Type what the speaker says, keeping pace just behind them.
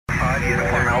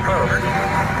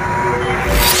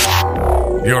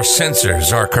Your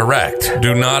sensors are correct.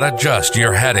 Do not adjust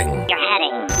your heading.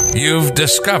 You've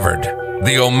discovered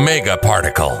the Omega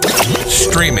Particle,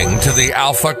 streaming to the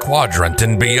Alpha Quadrant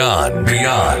and beyond.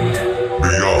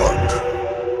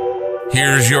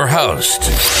 Here's your host,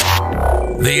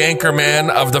 the Anchorman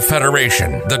of the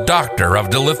Federation, the Doctor of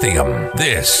Dilithium.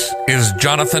 This is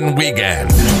Jonathan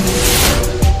Wiegand.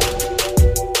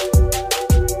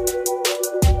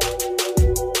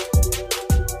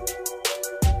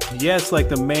 Yes, like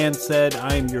the man said,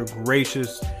 I am your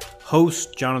gracious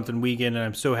host, Jonathan Wiegand, and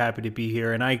I'm so happy to be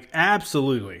here. And I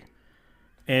absolutely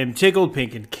am tickled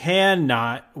pink and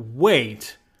cannot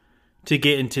wait to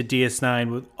get into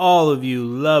DS9 with all of you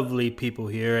lovely people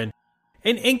here. And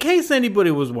in case anybody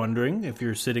was wondering, if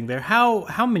you're sitting there,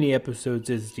 how many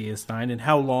episodes is DS9 and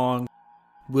how long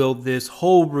will this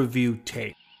whole review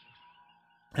take?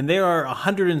 And there are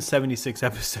 176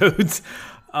 episodes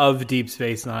of Deep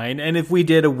Space Nine, and if we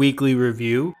did a weekly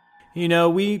review,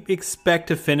 we expect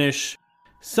to finish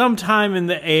sometime in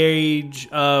the age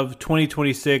of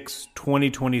 2026,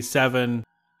 2027.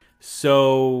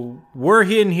 So we're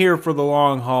in here for the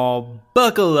long haul.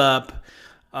 Buckle up,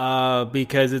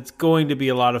 because it's going to be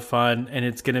a lot of fun, and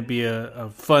it's going to be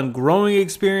a fun growing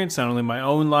experience, not only my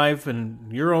own life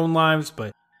and your own lives,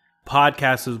 but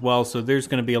podcasts as well. So there's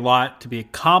going to be a lot to be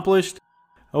accomplished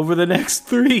over the next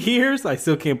 3 years. I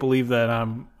still can't believe that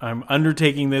I'm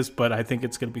undertaking this, but I think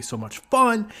it's going to be so much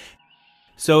fun.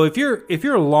 So if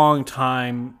you're a long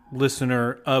time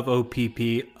listener of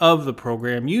OPP, of the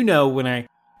program, when I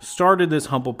started this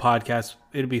humble podcast,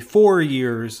 it'll be 4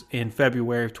 years in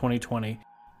February of 2020.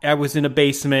 I was in a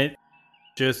basement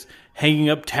just hanging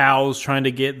up towels, trying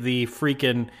to get the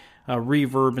freaking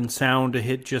reverb and sound to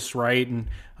hit just right. And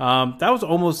that was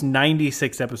almost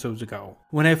 96 episodes ago.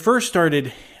 When I first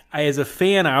started, as a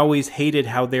fan, I always hated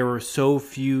how there were so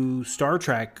few Star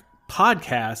Trek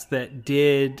podcasts that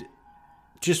did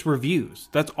just reviews.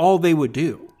 That's all they would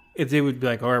do. If they would be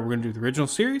like, all right, we're going to do the original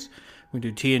series, we're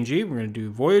going to do TNG, we're going to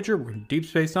do Voyager, we're going to do Deep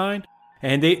Space Nine.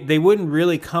 And they wouldn't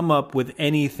really come up with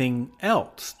anything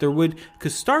else.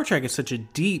 Because Star Trek is such a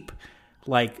deeper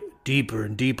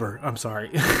and deeper,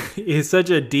 is such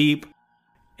a deep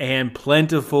and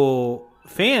plentiful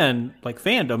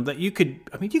fandom that you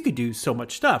could do so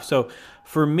much stuff. So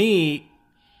for me,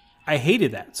 I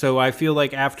hated that. So I feel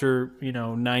like after,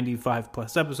 95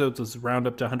 plus episodes, let's round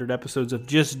up to 100 episodes of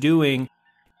just doing a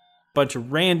bunch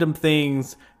of random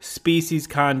things, species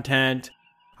content,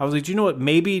 I was like, you know what?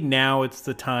 Maybe now it's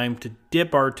the time to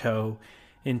dip our toe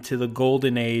into the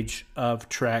golden age of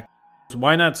Trek.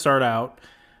 Why not start out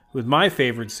with my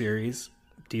favorite series,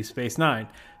 Deep Space Nine?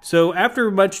 So after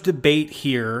much debate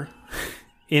here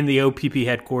in the OPP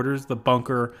headquarters, the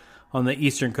bunker on the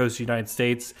eastern coast of the United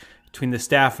States, between the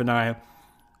staff and I,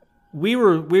 we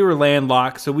were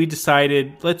landlocked, so we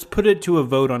decided, let's put it to a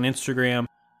vote on Instagram.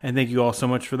 And thank you all so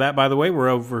much for that, by the way. We're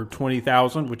over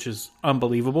 20,000, which is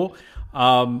unbelievable.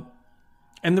 And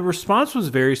the response was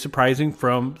very surprising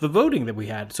from the voting that we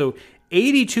had. So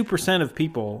 82% of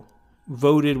people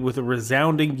voted with a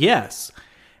resounding yes.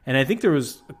 And I think there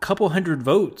was a couple hundred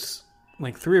votes,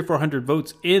 like 300 or 400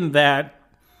 votes in that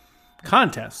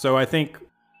contest. So I think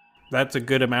that's a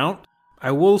good amount.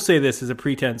 I will say this as a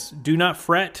pretense. Do not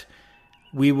fret.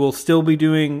 We will still be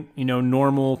doing,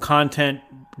 normal content,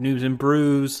 news and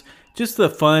brews, just the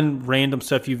fun, random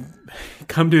stuff you've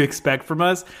come to expect from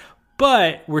us.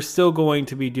 But we're still going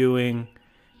to be doing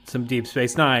some Deep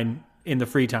Space Nine in the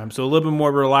free time. So a little bit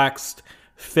more relaxed,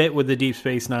 fit with the Deep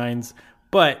Space Nines,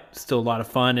 but still a lot of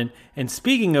fun. And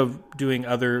speaking of doing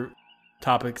other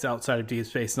topics outside of Deep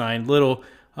Space Nine, little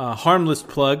harmless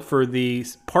plug for the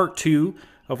part 2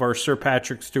 of our Sir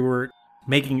Patrick Stewart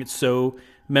Making It So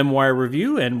memoir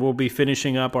review, and we'll be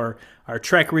finishing up our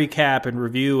Trek recap and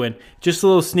review, and just a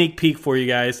little sneak peek for you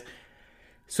guys.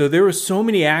 So there were so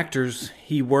many actors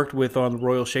he worked with on the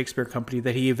Royal Shakespeare Company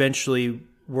that he eventually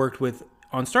worked with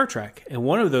on Star Trek, and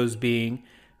one of those being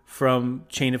from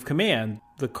Chain of Command,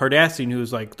 the Cardassian who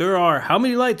was like, there are how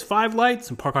many lights? 5 lights?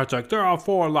 And Picard's like, there are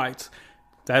 4 lights.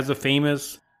 That's a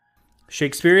famous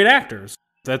Shakespearean actors.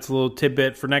 That's a little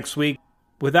tidbit for next week.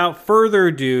 Without further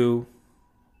ado,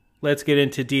 let's get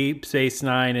into Deep Space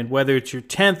Nine, and whether it's your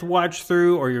 10th watch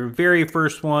through or your very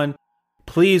first one,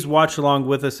 please watch along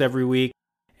with us every week.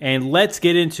 And let's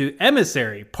get into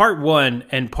Emissary, Part 1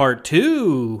 and Part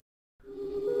 2.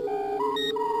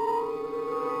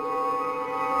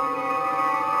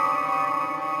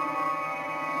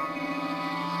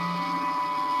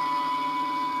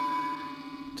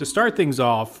 To start things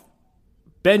off,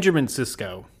 Benjamin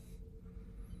Sisko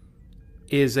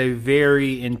is a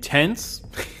very intense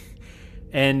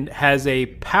and has a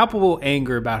palpable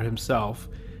anger about himself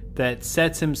that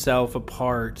sets himself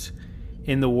apart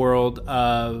in the world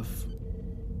of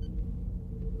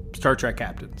Star Trek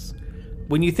captains.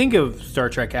 When you think of Star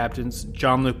Trek captains,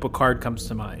 Jean-Luc Picard comes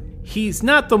to mind. He's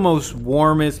not the most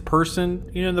warmest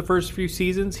person, in the first few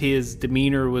seasons. His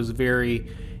demeanor was very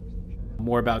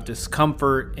more about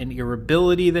discomfort and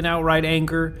irritability than outright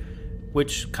anger,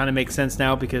 which kind of makes sense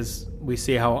now because we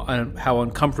see how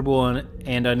uncomfortable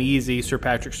and uneasy Sir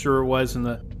Patrick Stewart was in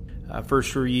the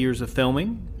first few years of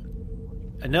filming.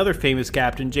 Another famous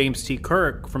captain, James T.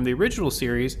 Kirk, from the original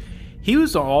series, he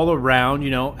was an all-around,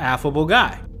 affable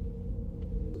guy.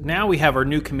 Now we have our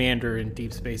new commander in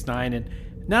Deep Space Nine, and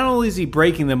not only is he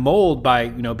breaking the mold by,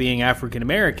 being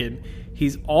African-American,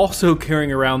 he's also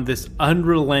carrying around this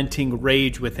unrelenting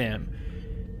rage with him.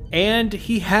 And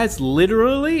he has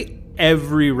literally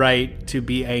every right to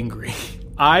be angry.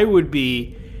 I would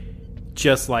be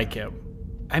just like him.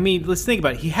 I mean, let's think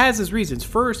about it. He has his reasons.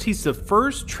 First, he's the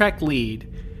first Trek lead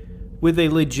with a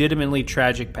legitimately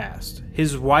tragic past.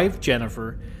 His wife,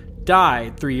 Jennifer,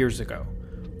 died 3 years ago.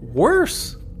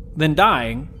 Worse than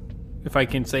dying, if I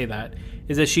can say that,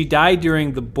 is that she died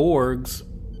during the Borg's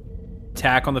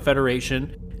attack on the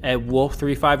Federation at Wolf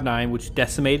 359, which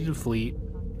decimated the fleet.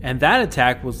 And that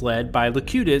attack was led by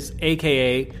Locutus,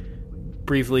 a.k.a.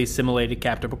 briefly simulated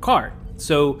Captain Picard.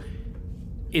 So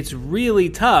it's really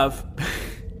tough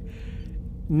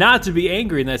not to be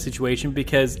angry in that situation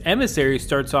because Emissary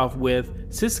starts off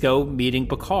with Sisko meeting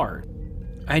Picard.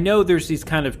 I know there's these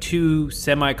kind of two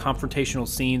semi-confrontational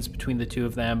scenes between the two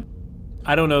of them.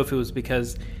 I don't know if it was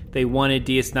because they wanted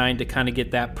DS9 to kind of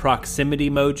get that proximity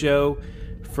mojo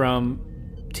from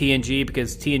TNG,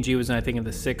 because TNG was, I think, in the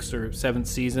 6th or 7th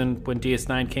season when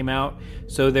DS9 came out.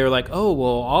 So they're like, oh, well,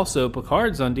 also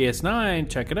Picard's on DS9,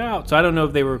 check it out. So I don't know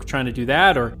if they were trying to do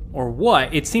that or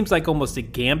what. It seems like almost a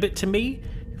gambit to me,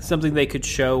 something they could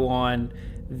show on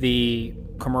the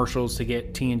commercials to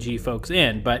get TNG folks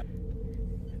in. But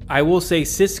I will say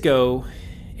Sisko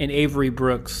and Avery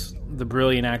Brooks, the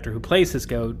brilliant actor who plays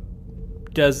Sisko,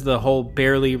 does the whole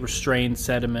barely restrained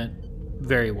sentiment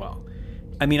very well.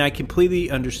 I mean, I completely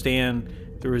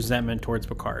understand the resentment towards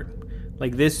Picard.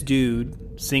 Like, this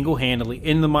dude, single-handedly,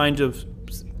 in the mind of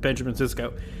Benjamin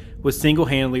Sisko, was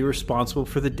single-handedly responsible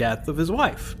for the death of his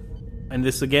wife. And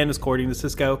this, again, is according to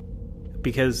Sisko,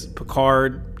 because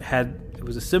Picard it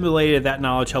was assimilated, that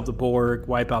knowledge helped the Borg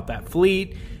wipe out that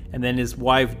fleet, and then his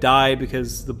wife died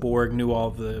because the Borg knew all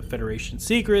of the Federation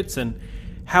secrets. And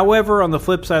however, on the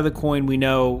flip side of the coin, we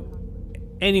know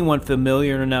anyone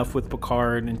familiar enough with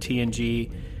Picard and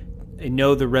TNG and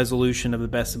know the resolution of the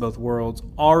best of both worlds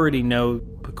already know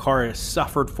Picard has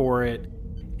suffered for it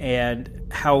and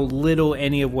how little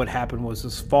any of what happened was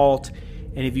his fault.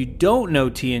 And if you don't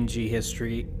know TNG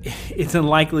history, it's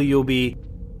unlikely you'll be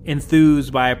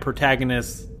enthused by a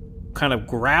protagonist kind of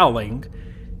growling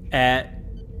at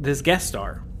this guest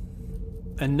star.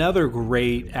 Another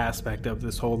great aspect of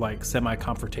this whole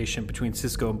semi-confrontation between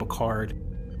Sisko and Picard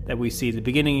that we see at the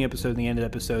beginning of the episode and the end of the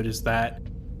episode is that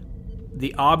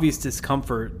the obvious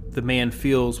discomfort the man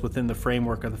feels within the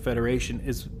framework of the Federation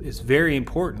is very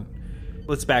important.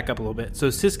 Let's back up a little bit. So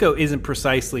Sisko isn't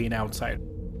precisely an outsider.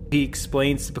 He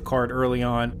explains to Picard early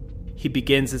on, he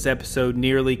begins this episode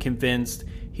nearly convinced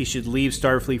he should leave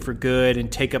Starfleet for good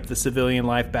and take up the civilian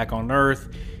life back on Earth.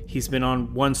 He's been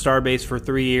on one starbase for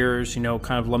 3 years,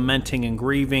 kind of lamenting and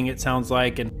grieving, it sounds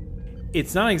like. And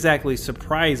it's not exactly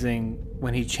surprising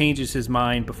when he changes his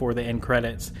mind before the end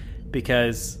credits,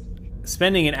 because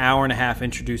spending an hour and a half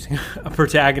introducing a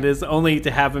protagonist only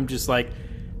to have him just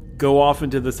go off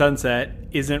into the sunset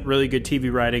isn't really good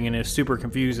TV writing and is super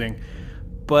confusing.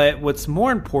 But what's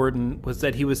more important was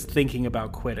that he was thinking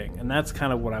about quitting, and that's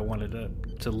kind of what I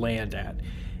wanted to land at,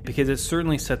 because it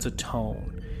certainly sets a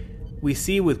tone. We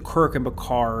see with Kirk and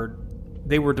Picard,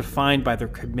 they were defined by their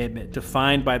commitment,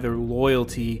 defined by their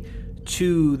loyalty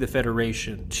to the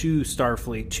Federation, to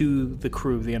Starfleet, to the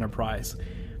crew of the Enterprise.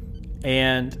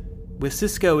 And with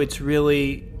Sisko, it's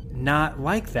really not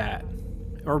like that,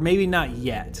 or maybe not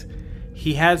yet.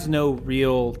 He has no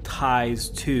real ties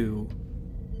to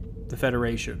the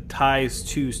Federation, ties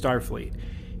to Starfleet.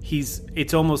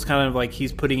 It's almost kind of like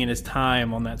he's putting in his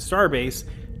time on that starbase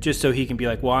just so he can be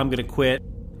like, well, I'm going to quit.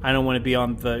 I don't want to be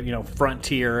on the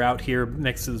frontier out here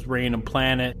next to this random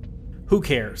planet. Who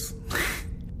cares?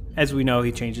 As we know,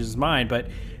 he changes his mind. But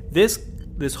this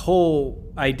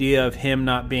whole idea of him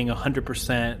not being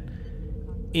 100%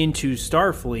 into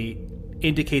Starfleet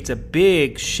indicates a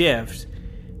big shift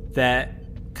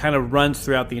that kind of runs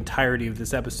throughout the entirety of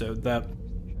this episode.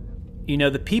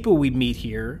 the people we meet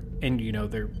here, and,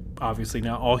 they're obviously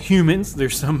not all humans.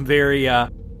 There's some very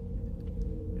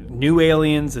new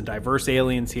aliens and diverse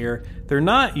aliens here. They're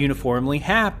not uniformly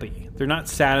happy. They're not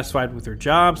satisfied with their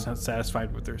jobs, not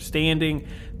satisfied with their standing.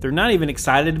 They're not even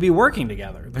excited to be working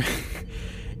together.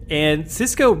 And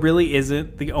Cisco really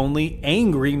isn't the only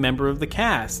angry member of the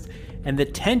cast. And the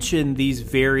tension these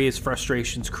various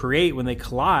frustrations create when they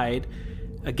collide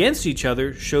against each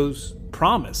other shows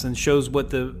promise and shows what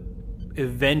the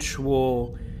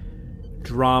eventual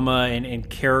drama and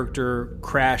character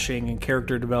crashing and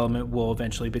character development will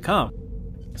eventually become.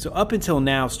 So up until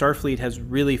now, Starfleet has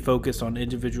really focused on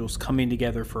individuals coming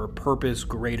together for a purpose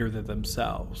greater than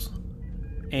themselves.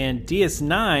 And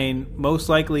DS9 most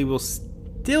likely will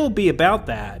still be about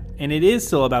that, and it is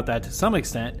still about that to some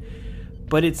extent,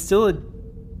 but it's still a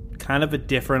kind of a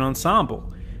different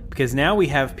ensemble, because now we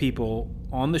have people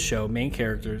on the show, main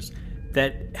characters,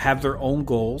 that have their own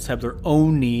goals, have their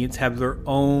own needs, have their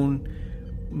own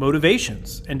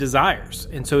motivations and desires.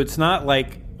 And so it's not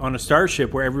like on a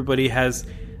starship where everybody has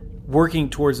working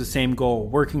towards the same goal,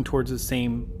 working towards the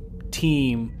same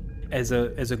team as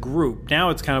a group. Now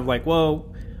it's kind of like,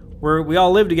 well, we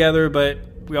all live together, but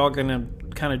we all gonna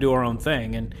kind of do our own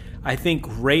thing. And I think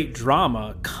great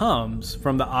drama comes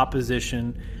from the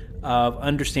opposition of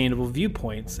understandable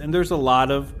viewpoints. And there's a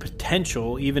lot of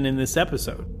potential even in this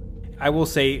episode. I will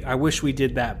say I wish we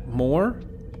did that more.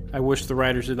 I wish the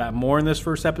writers did that more in this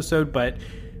first episode, but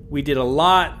we did a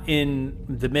lot in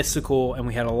the mystical, and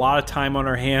we had a lot of time on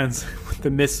our hands with the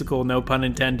mystical, no pun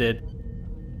intended.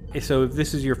 So if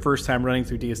this is your first time running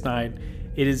through DS9,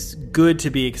 it is good to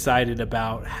be excited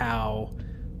about how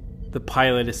the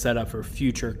pilot is set up for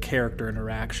future character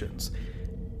interactions.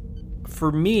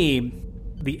 For me,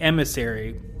 the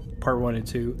Emissary, part 1 and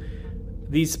 2,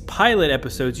 these pilot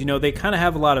episodes, they kind of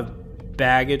have a lot of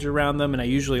baggage around them, and I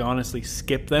usually honestly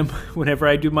skip them whenever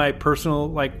I do my personal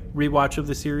rewatch of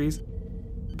the series,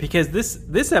 because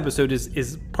this episode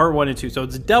is part 1 and 2, so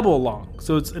it's double long,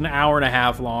 so it's an hour and a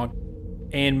half long,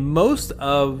 and most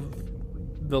of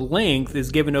the length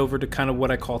is given over to kind of what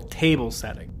I call table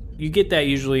setting. You get that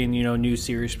usually in new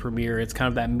series premiere. It's kind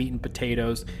of that meat and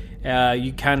potatoes.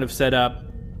 You kind of set up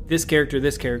this character,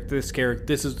 this character, this character,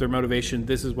 this is their motivation,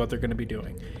 this is what they're going to be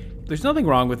doing. There's nothing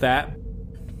wrong with that,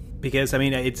 because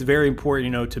it's very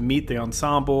important to meet the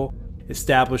ensemble,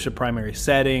 establish a primary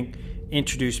setting,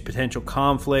 introduce potential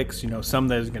conflicts, some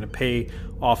that is going to pay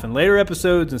off in later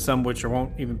episodes and some which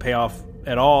won't even pay off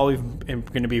at all, and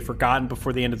going to be forgotten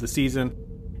before the end of the season.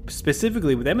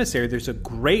 Specifically with Emissary, there's a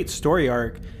great story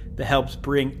arc that helps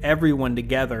bring everyone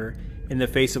together in the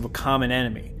face of a common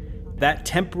enemy. That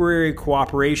temporary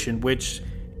cooperation, which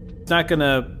is not going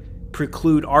to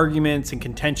preclude arguments and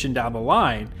contention down the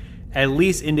line, at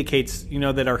least indicates,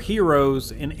 that our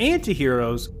heroes and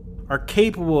anti-heroes are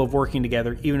capable of working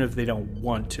together even if they don't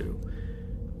want to.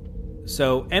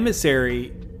 So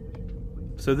Emissary,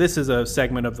 this is a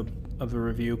segment of the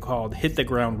review called Hit the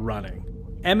Ground Running.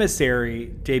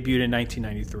 Emissary debuted in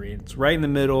 1993. It's right in the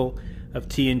middle of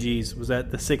TNG's. Was that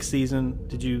the 6th season?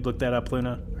 Did you look that up,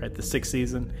 Luna? Right, the 6th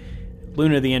season.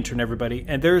 Luna the intern, everybody.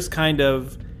 And there's kind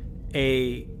of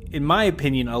in my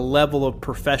opinion, a level of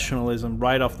professionalism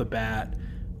right off the bat,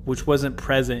 which wasn't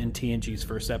present in TNG's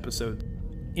first episode.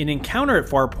 In Encounter at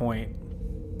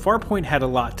Farpoint had a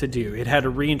lot to do. It had to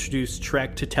reintroduce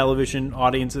Trek to television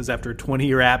audiences after a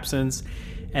 20-year absence,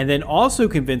 and then also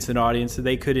convince an audience that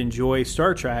they could enjoy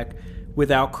Star Trek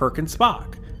without Kirk and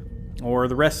Spock, or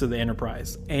the rest of the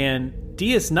Enterprise. And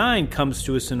DS9 comes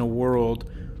to us in a world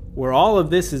where all of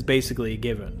this is basically a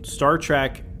given. Star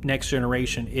Trek Next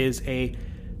Generation is a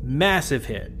massive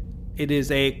hit. It is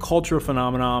a cultural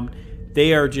phenomenon.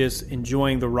 They are just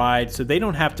enjoying the ride, so they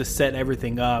don't have to set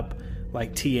everything up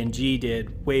like TNG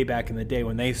did way back in the day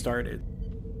when they started.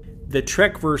 The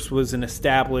Trekverse was an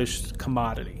established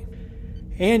commodity.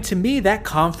 And to me, that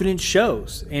confidence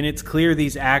shows. And it's clear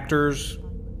these actors,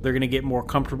 they're going to get more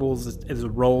comfortable as the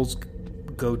roles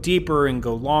go deeper and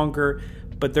go longer.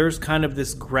 But there's kind of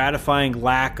this gratifying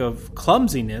lack of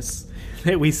clumsiness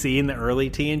that we see in the early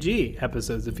TNG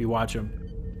episodes if you watch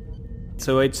them.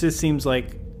 So it just seems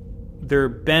like they're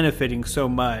benefiting so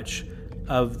much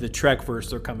of the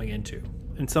Trekverse they're coming into.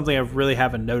 And something I really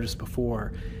haven't noticed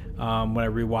before when I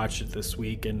rewatched it this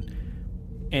week. And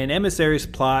Emissary's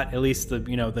plot, at least the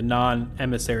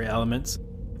non-emissary elements,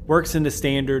 works in the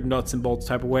standard nuts and bolts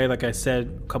type of way. Like I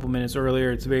said a couple minutes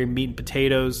earlier, it's very meat and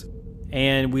potatoes.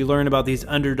 And we learn about these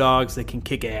underdogs that can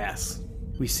kick ass.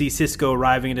 We see Cisco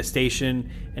arriving at a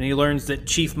station, and he learns that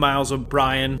Chief Miles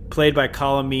O'Brien, played by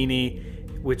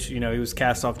Colomini, which, he was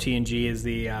cast off TNG as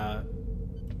the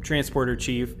transporter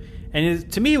chief,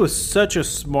 And to me, it was such a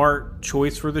smart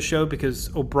choice for the show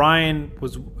because O'Brien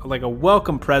was like a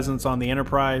welcome presence on the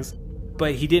Enterprise,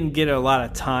 but he didn't get a lot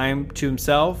of time to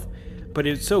himself. But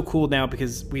it's so cool now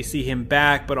because we see him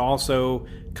back, but also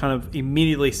kind of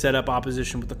immediately set up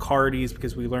opposition with the Cardis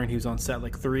because we learned he was on set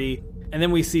like 3. And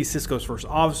then we see Sisko's first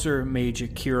officer, Major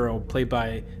Kiro, played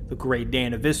by the great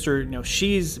Dana Vister. You know,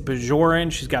 she's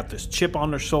Bajoran. She's got this chip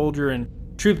on her shoulder, and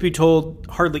truth be told,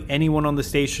 hardly anyone on the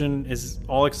station is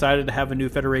all excited to have a new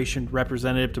Federation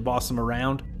representative to boss them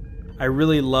around. I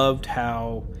really loved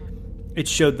how it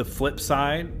showed the flip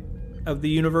side of the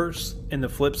universe and the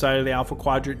flip side of the Alpha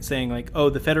Quadrant, saying like, oh,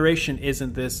 the Federation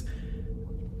isn't this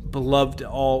beloved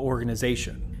all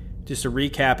organization. Just to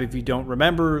recap, if you don't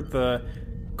remember, the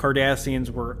Cardassians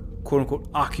were quote-unquote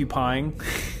occupying.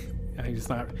 It's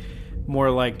not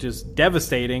more like just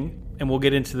devastating, and we'll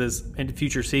get into this in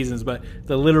future seasons, but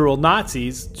the literal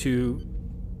Nazis to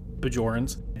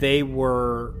Bajorans, they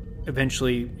were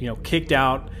eventually, kicked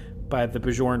out by the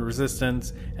Bajoran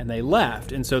resistance, and they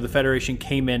left. And so the Federation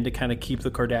came in to kind of keep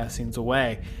the Cardassians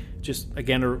away. Just,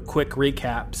 again, a quick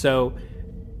recap. So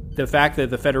the fact that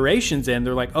the Federation's in,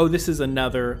 they're like, oh, this is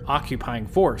another occupying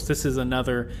force. This is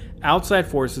another outside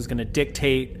force that's going to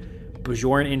dictate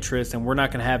Bajoran interests, and we're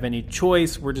not going to have any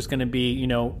choice. We're just going to be,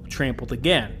 trampled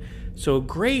again. So a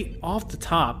great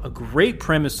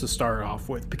premise to start off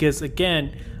with, because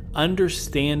again,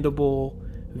 understandable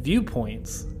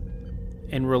viewpoints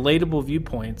and relatable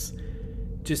viewpoints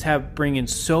just bring in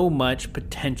so much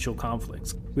potential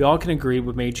conflicts. We all can agree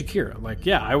with Major Kira. Like,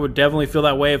 yeah, I would definitely feel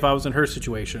that way if I was in her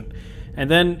situation.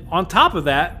 And then on top of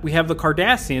that, we have the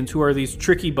Cardassians, who are these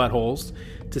tricky buttholes,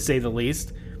 to say the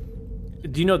least.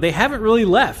 They haven't really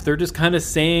left. They're just kind of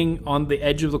staying on the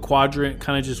edge of the quadrant,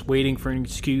 kind of just waiting for an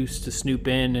excuse to snoop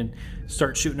in and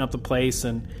start shooting up the place.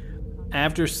 And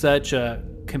after such a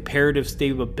comparative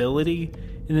stability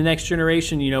in the Next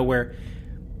Generation, where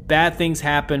bad things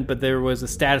happen, but there was a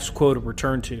status quo to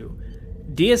return to,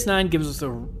 DS9 gives us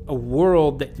a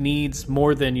world that needs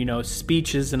more than,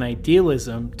 speeches and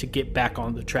idealism to get back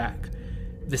on the track.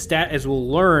 As we'll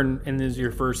learn, and this is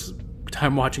your first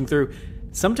time watching through,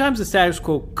 sometimes the status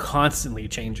quo constantly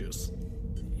changes.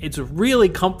 It's really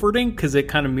comforting because it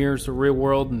kind of mirrors the real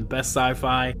world, and the best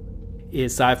sci-fi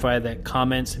is sci-fi that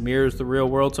comments and mirrors the real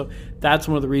world. So that's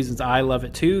one of the reasons I love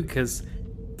it too, because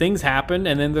things happen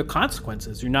and then the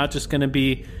consequences. You're not just going to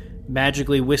be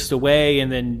magically whisked away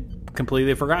and then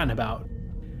completely forgotten about.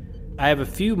 I have a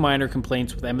few minor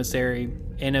complaints with Emissary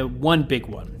and one big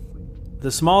one.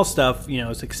 The small stuff,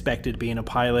 is expected to be in a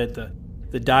pilot.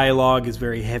 The dialogue is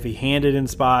very heavy-handed in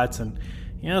spots, and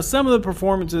some of the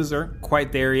performances aren't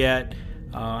quite there yet.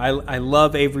 I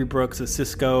love Avery Brooks as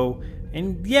Sisko,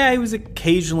 and yeah, he was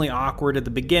occasionally awkward at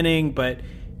the beginning, but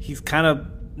he's kind of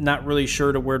not really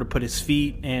sure to where to put his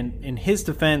feet. And in his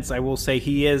defense, I will say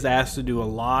he is asked to do a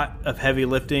lot of heavy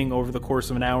lifting over the course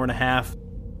of an hour and a half.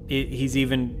 He's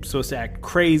even supposed to act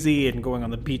crazy and going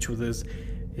on the beach with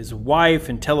his wife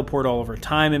and teleport all over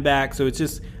time and back. So it's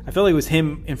just, I feel like it was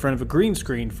him in front of a green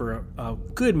screen for a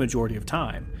good majority of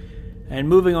time. And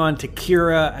moving on to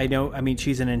Kira,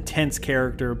 she's an intense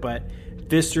character, but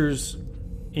Vister's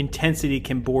intensity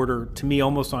can border, to me,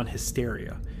 almost on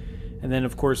hysteria. And then,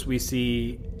 of course, we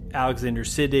see Alexander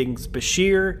Siddig's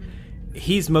Bashir.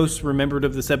 He's most remembered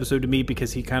of this episode to me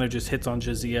because he kind of just hits on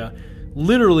Jadzia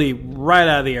literally right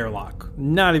out of the airlock.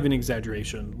 Not even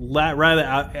exaggeration. Right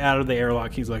out of the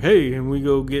airlock, he's like, hey, can we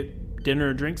go get dinner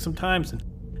or drink sometimes? And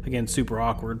again, super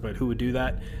awkward, but who would do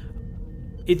that?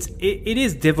 It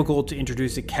is difficult to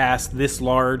introduce a cast this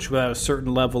large without a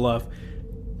certain level of,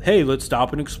 hey, let's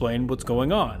stop and explain what's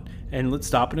going on. And let's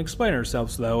stop and explain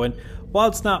ourselves, though. And while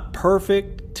it's not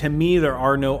perfect, to me, there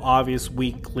are no obvious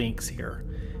weak links here.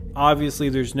 Obviously,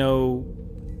 there's no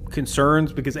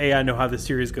concerns because, I know how the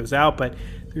series goes out, but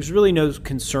there's really no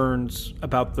concerns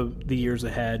about the years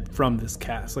ahead from this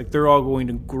cast. Like, they're all going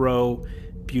to grow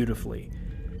beautifully.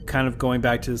 Kind of going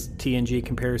back to this TNG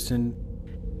comparison,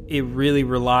 it really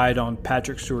relied on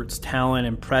Patrick Stewart's talent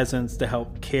and presence to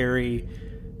help carry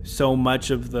so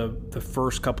much of the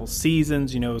first couple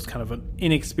seasons. It was kind of an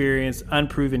inexperienced,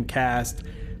 unproven cast.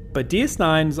 But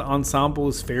DS9's ensemble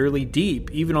is fairly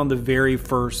deep, even on the very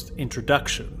first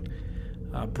introduction.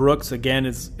 Brooks, again,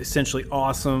 is essentially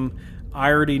awesome.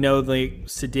 I already know that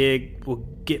Siddig will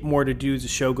get more to do as the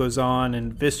show goes on,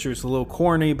 and Vister's a little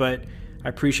corny, but I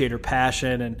appreciate her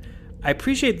passion. And I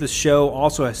appreciate the show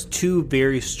also has two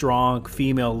very strong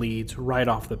female leads right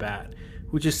off the bat,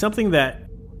 which is something that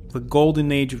the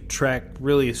golden age of Trek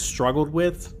really has struggled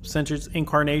with since its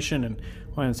incarnation. And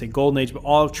I don't say golden age, but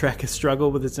all of Trek has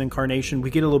struggled with its incarnation. We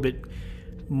get a little bit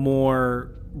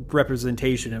more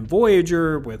representation in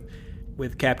Voyager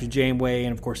with Captain Janeway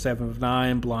and, of course, 7 of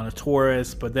 9, B'Elanna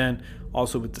Torres, but then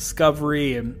also with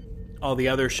Discovery and all the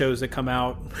other shows that come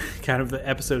out, kind of the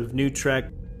episode of New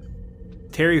Trek.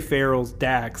 Terry Farrell's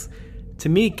Dax, to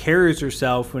me, carries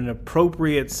herself with an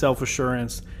appropriate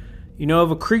self-assurance,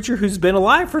 of a creature who's been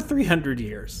alive for 300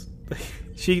 years.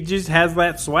 She just has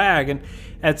that swag, and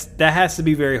that has to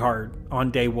be very hard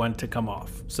on day one to come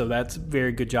off. So that's a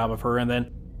very good job of her. And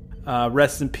then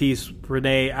rest in peace,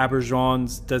 Renee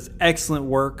Auberjonois does excellent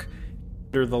work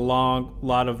under the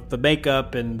lot of the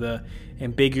makeup and the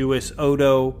ambiguous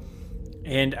Odo.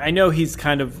 And I know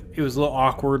it was a little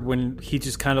awkward when he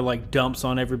just kind of like dumps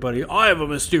on everybody. I have a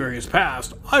mysterious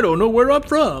past. I don't know where I'm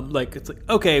from. Like, it's like,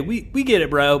 okay, we get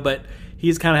it, bro. But he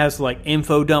just kind of has to like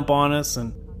info dump on us.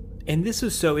 And this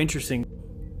is so interesting.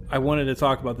 I wanted to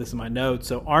talk about this in my notes.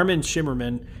 So Armin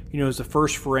Shimmerman, is the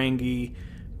first Ferengi,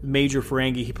 major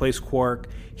Ferengi. He plays Quark.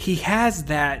 He has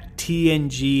that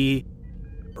TNG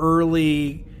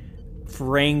early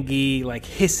Ferengi, like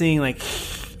hissing, like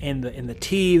in the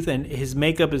teeth, and his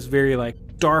makeup is very like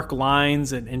dark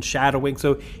lines and shadowing.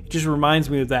 So it just reminds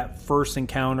me of that first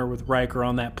encounter with Riker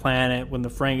on that planet when the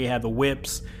Ferengi had the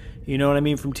whips, you know what I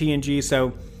mean, from TNG.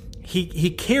 So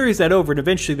he carries that over, and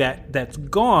eventually that's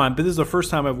gone. But this is the first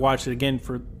time I've watched it again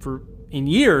for in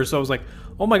years. So I was like,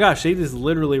 oh my gosh, they just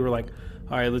literally were like,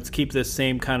 all right, let's keep this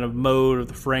same kind of mode of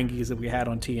the Ferengis that we had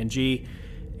on TNG.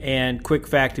 And quick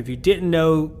fact, if you didn't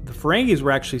know, the Ferengis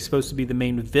were actually supposed to be the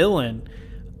main villain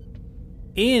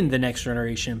in The Next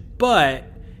Generation, but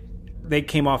they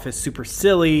came off as super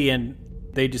silly, and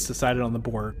they just decided on the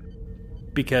board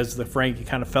because the Ferengi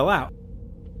kind of fell out.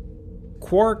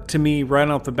 Quark, to me, right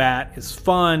off the bat, is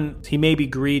fun. He may be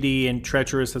greedy and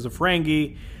treacherous as a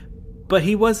Ferengi, but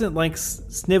he wasn't like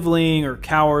sniveling or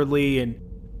cowardly, and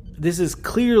this is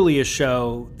clearly a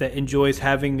show that enjoys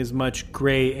having as much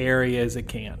gray area as it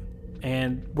can.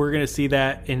 And we're going to see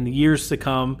that in the years to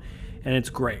come, and it's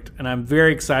great. And I'm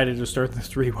very excited to start this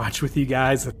rewatch with you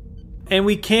guys. And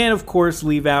we can't, of course,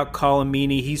 leave out Colin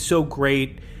Meaney. He's so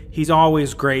great. He's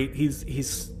always great.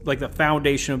 He's like the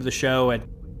foundation of the show. And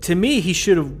to me, he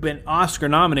should have been Oscar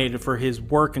nominated for his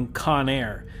work in Con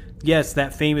Air. Yes,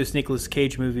 that famous Nicolas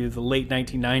Cage movie of the late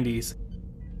 1990s.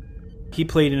 He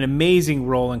played an amazing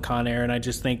role in Con Air, and I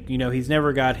just think, he's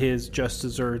never got his just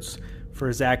desserts for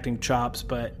his acting chops.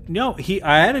 But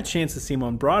I had a chance to see him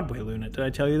on Broadway, Luna. Did I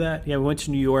tell you that? Yeah, we went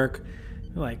to New York,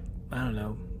 like, I don't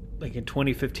know, like in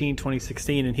 2015,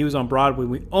 2016, and he was on Broadway.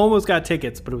 We almost got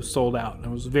tickets, but it was sold out, and I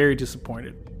was very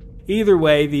disappointed. Either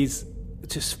way, these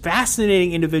just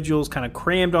fascinating individuals kind of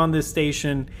crammed on this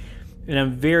station, and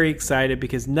I'm very excited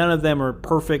because none of them are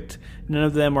perfect. None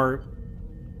of them are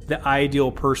the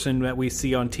ideal person that we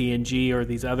see on TNG or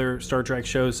these other Star Trek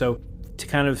shows. So to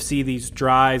kind of see these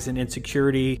drives and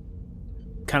insecurity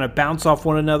kind of bounce off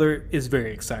one another is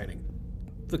very exciting.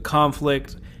 The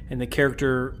conflict and the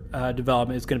character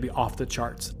development is going to be off the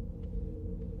charts.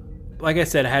 Like I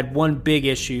said, I had one big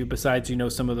issue besides,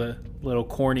 some of the little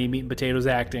corny meat and potatoes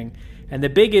acting. And the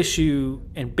big issue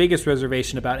and biggest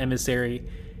reservation about Emissary,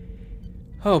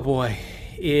 oh boy,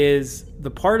 is the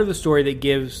part of the story that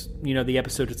gives, the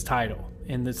episode its title.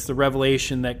 And it's the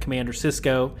revelation that Commander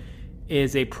Sisko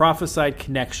is a prophesied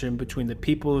connection between the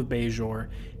people of Bajor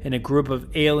and a group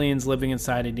of aliens living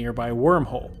inside a nearby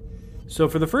wormhole. So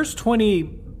for the first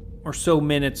 20 or so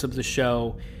minutes of the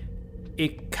show,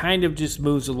 it kind of just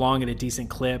moves along at a decent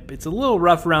clip. It's a little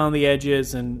rough around the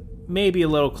edges and maybe a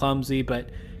little clumsy, but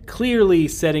clearly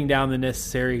setting down the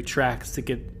necessary tracks to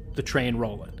get the train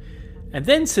rolling. And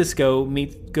then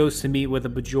Sisko goes to meet with a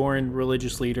Bajoran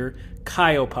religious leader,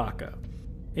 Kaiopaka,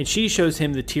 and she shows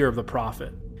him the tear of the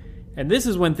prophet. And this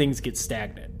is when things get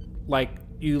stagnant. Like,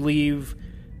 you leave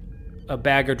a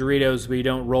bag of Doritos, but you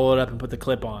don't roll it up and put the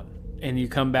clip on. And you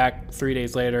come back 3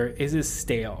 days later, it's just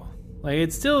stale. Like,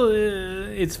 it's still,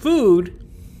 it's food,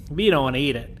 but you don't want to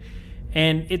eat it.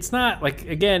 And it's not, like,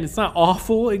 again, it's not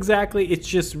awful exactly. It's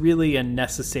just really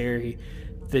unnecessary,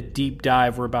 the deep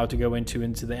dive we're about to go into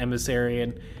the Emissary.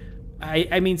 And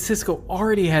I mean, Sisko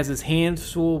already has his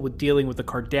hands full with dealing with the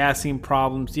Cardassian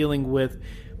problems, dealing with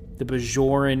the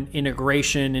Bajoran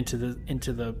integration into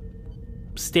the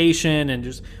station, and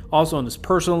just also in his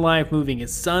personal life, moving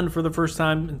his son for the first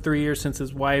time in 3 years since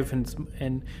his wife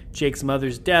and Jake's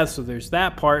mother's death. So there's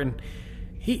that part, and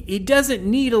he doesn't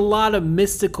need a lot of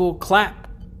mystical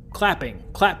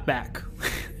clapback,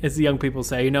 as the young people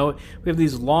say. We have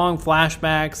these long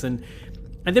flashbacks, and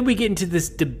then we get into this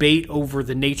debate over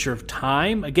the nature of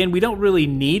time. Again, we don't really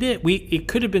need it. It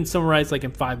could have been summarized like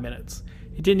in 5 minutes.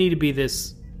 It didn't need to be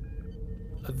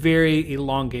a very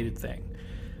elongated thing.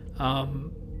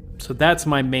 So that's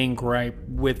my main gripe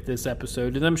with this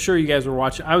episode. And I'm sure you guys were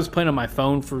watching. I was playing on my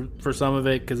phone for some of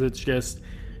it because it's just,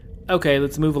 okay,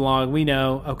 let's move along. We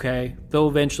know, okay, they'll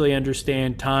eventually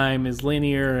understand time is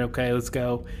linear. Okay, let's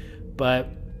go. But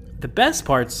the best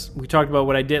parts, we talked about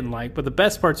what I didn't like, but the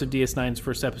best parts of DS9's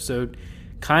first episode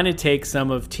kind of take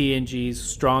some of TNG's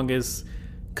strongest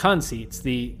conceits,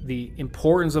 the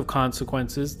importance of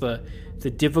consequences, the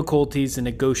difficulties in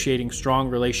negotiating strong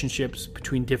relationships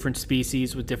between different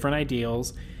species with different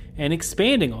ideals, and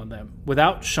expanding on them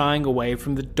without shying away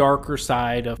from the darker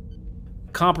side of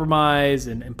compromise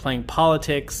and playing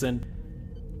politics. And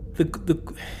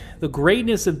the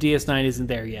greatness of DS9 isn't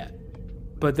there yet,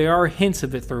 but there are hints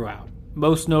of it throughout,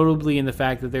 most notably in the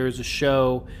fact that there is a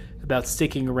show about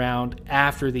sticking around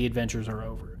after the adventures are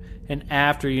over and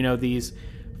after, these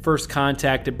first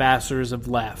contact ambassadors have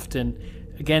left. And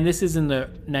again, this is in the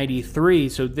 93,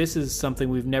 so this is something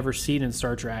we've never seen in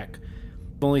Star Trek.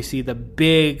 We only see the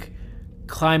big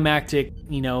climactic,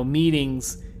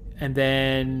 meetings and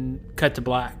then cut to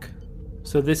black.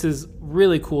 So this is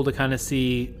really cool to kind of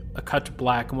see a cut to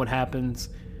black and what happens,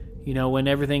 when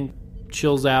everything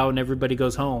chills out and everybody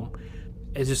goes home.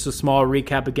 As just a small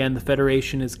recap, again, the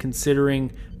Federation is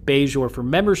considering Bajor for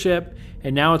membership,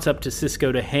 and now it's up to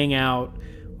Sisko to hang out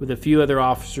with a few other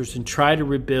officers and try to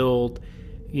rebuild,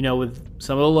 with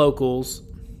some of the locals,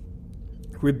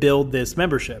 rebuild this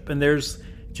membership. And there's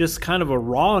just kind of a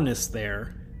rawness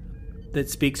there that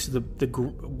speaks to the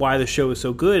why the show is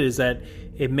so good, is that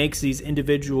it makes these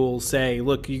individuals say,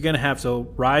 look, you're going to have to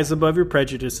rise above your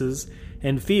prejudices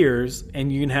and fears,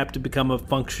 and you're going to have to become a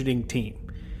functioning team.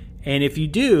 And if you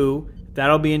do,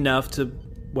 that'll be enough to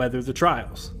weather the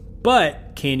trials.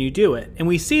 But can you do it? And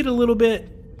we see it a little bit.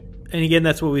 And again,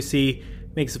 that's what we see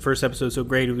makes the first episode so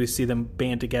great. We see them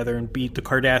band together and beat the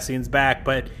Cardassians back.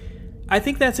 But I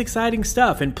think that's exciting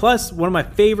stuff. And plus, one of my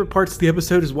favorite parts of the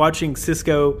episode is watching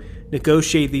Sisko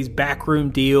negotiate these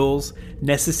backroom deals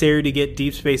necessary to get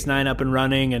Deep Space Nine up and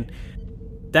running. And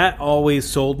that always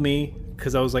sold me,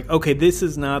 because I was like, okay, this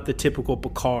is not the typical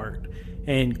Picard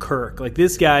and Kirk. Like,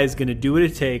 this guy is going to do what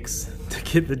it takes to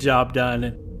get the job done.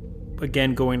 And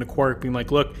again, going to Quark, being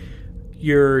like, look,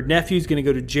 your nephew's going to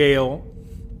go to jail,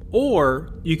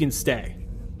 or you can stay.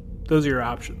 Those are your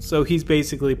options. So he's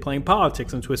basically playing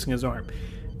politics and twisting his arm,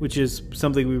 which is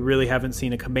something we really haven't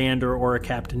seen a commander or a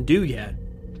captain do yet.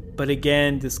 But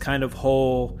again, this kind of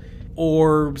whole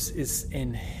orbs is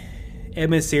an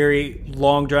emissary,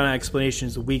 long drawn out explanation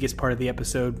is the weakest part of the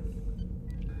episode.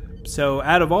 So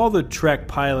out of all the Trek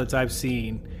pilots I've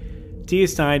seen,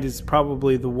 DS9 is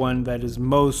probably the one that is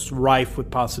most rife with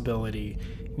possibility.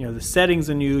 The setting's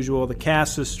unusual, the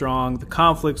cast is strong, the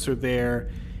conflicts are there,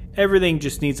 everything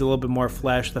just needs a little bit more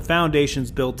flesh. The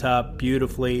foundation's built up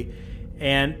beautifully,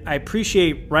 and I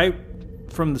appreciate right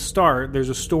from the start there's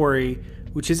a story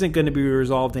which isn't going to be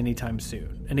resolved anytime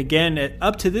soon. And again,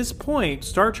 up to this point,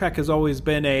 Star Trek has always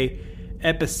been a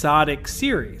episodic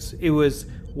series. It was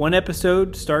one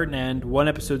episode, start and end, one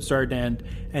episode, start and end.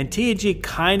 And TNG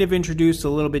kind of introduced a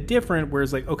little bit different, where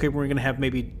it's like, okay, we're going to have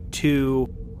maybe two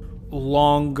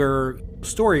longer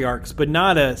story arcs, but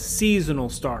not a seasonal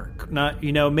arc. Not,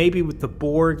 maybe with the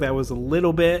Borg, that was a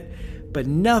little bit, but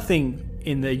nothing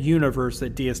in the universe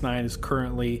that DS9 is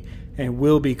currently and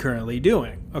will be currently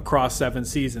doing across 7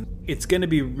 seasons. It's going to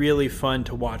be really fun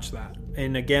to watch that.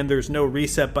 And again, there's no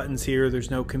reset buttons here.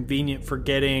 There's no convenient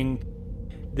forgetting.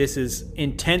 This is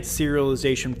intense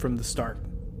serialization from the start,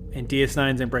 and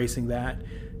DS9's embracing that.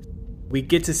 We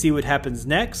get to see what happens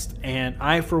next, and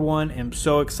I, for one, am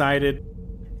so excited.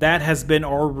 That has been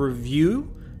our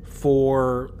review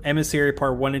for Emissary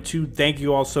Part 1 and 2. Thank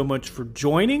you all so much for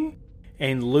joining.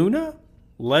 And Luna,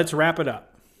 let's wrap it up.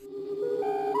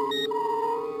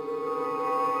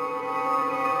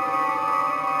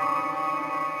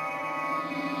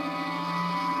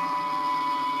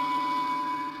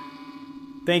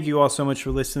 Thank you all so much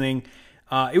for listening.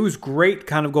 It was great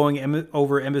kind of going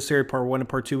over Emissary Part 1 and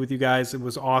Part 2 with you guys. It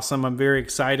was awesome. I'm very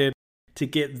excited to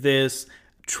get this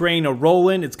train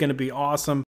a-rolling. It's going to be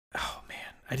awesome. Oh, man.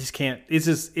 I just can't.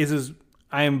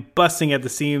 I am busting at the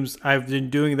seams. I've been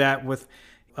doing that with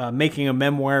making a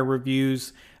memoir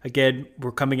reviews. Again,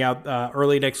 we're coming out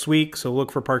early next week, so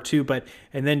look for Part 2,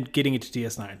 and then getting it to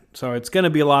DS9. So it's going to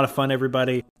be a lot of fun,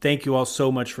 everybody. Thank you all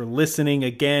so much for listening.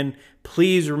 Again,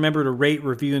 please remember to rate,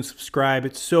 review, and subscribe.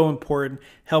 It's so important.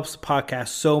 Helps the podcast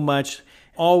so much.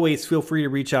 Always feel free to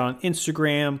reach out on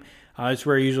Instagram. It's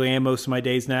where I usually am most of my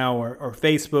days now, or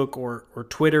Facebook, or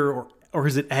Twitter, or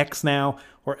is it X now,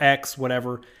 or X,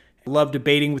 whatever. I love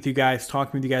debating with you guys,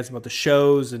 talking with you guys about the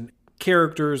shows, and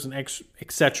characters and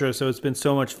etc. So it's been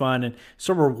so much fun and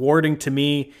so rewarding to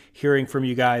me hearing from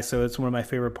you guys. So it's one of my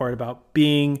favorite part about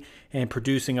being and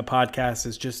producing a podcast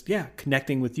is just,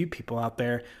 connecting with you people out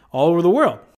there all over the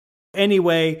world.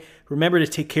 Anyway, remember to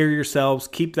take care of yourselves.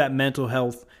 Keep that mental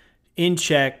health in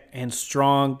check and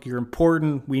strong. You're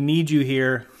important. We need you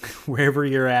here, wherever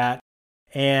you're at.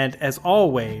 And as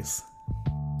always,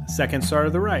 second star to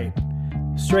the right,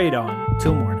 straight on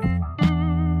till morning.